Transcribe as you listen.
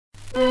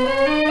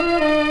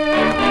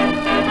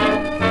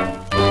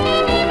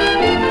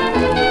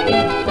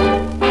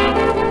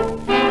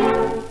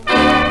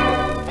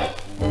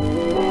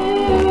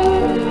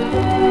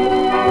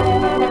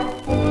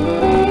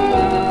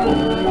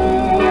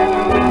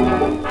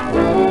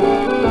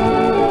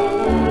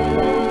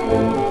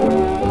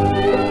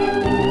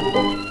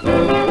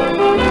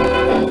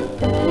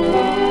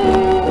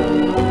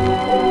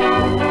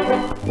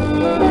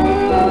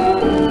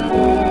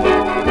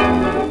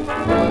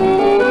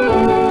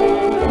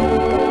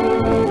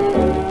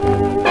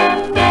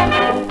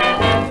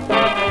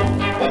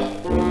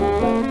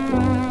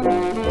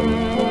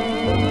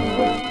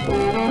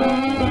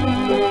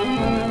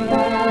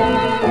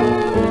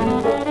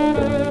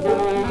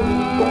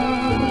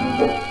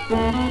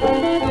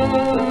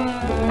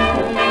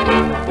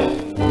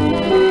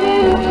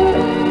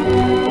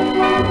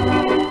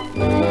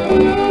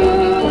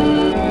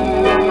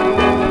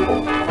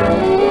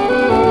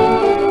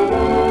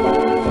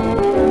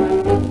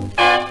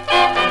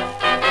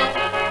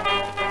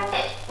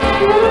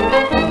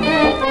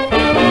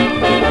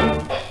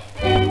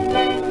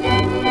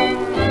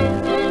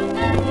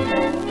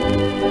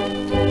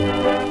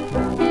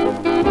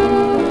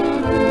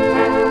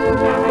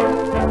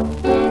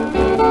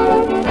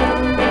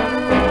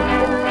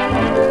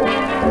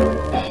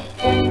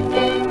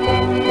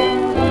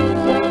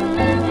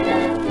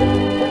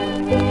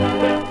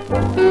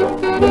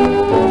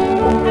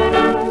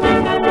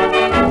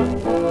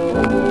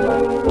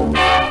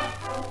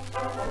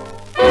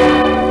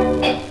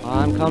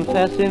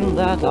Confessing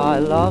that I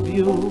love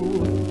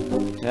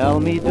you. Tell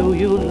me, do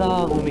you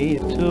love me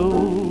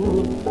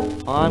too?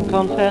 I'm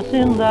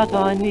confessing that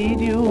I need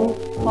you,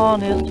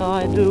 honest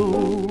I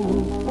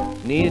do.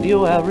 Need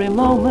you every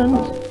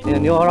moment,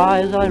 in your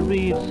eyes I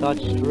read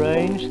such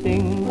strange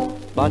things,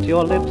 but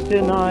your lips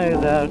deny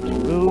they're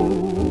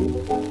true.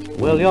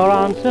 Will your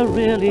answer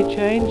really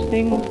change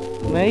things,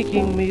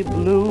 making me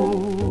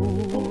blue?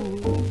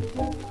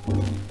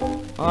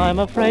 I'm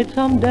afraid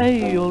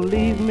someday you'll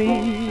leave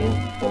me,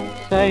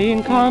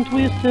 saying can't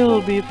we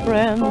still be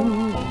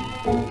friends?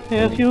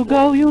 If you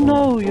go you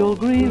know you'll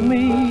grieve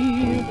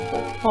me,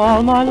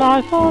 all my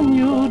life on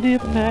you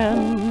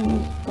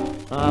depends.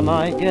 Am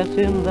I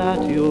guessing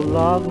that you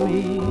love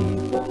me,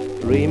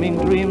 dreaming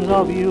dreams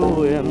of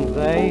you in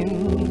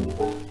vain?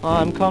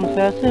 I'm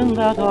confessing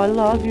that I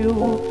love you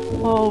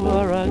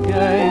over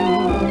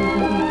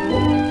again.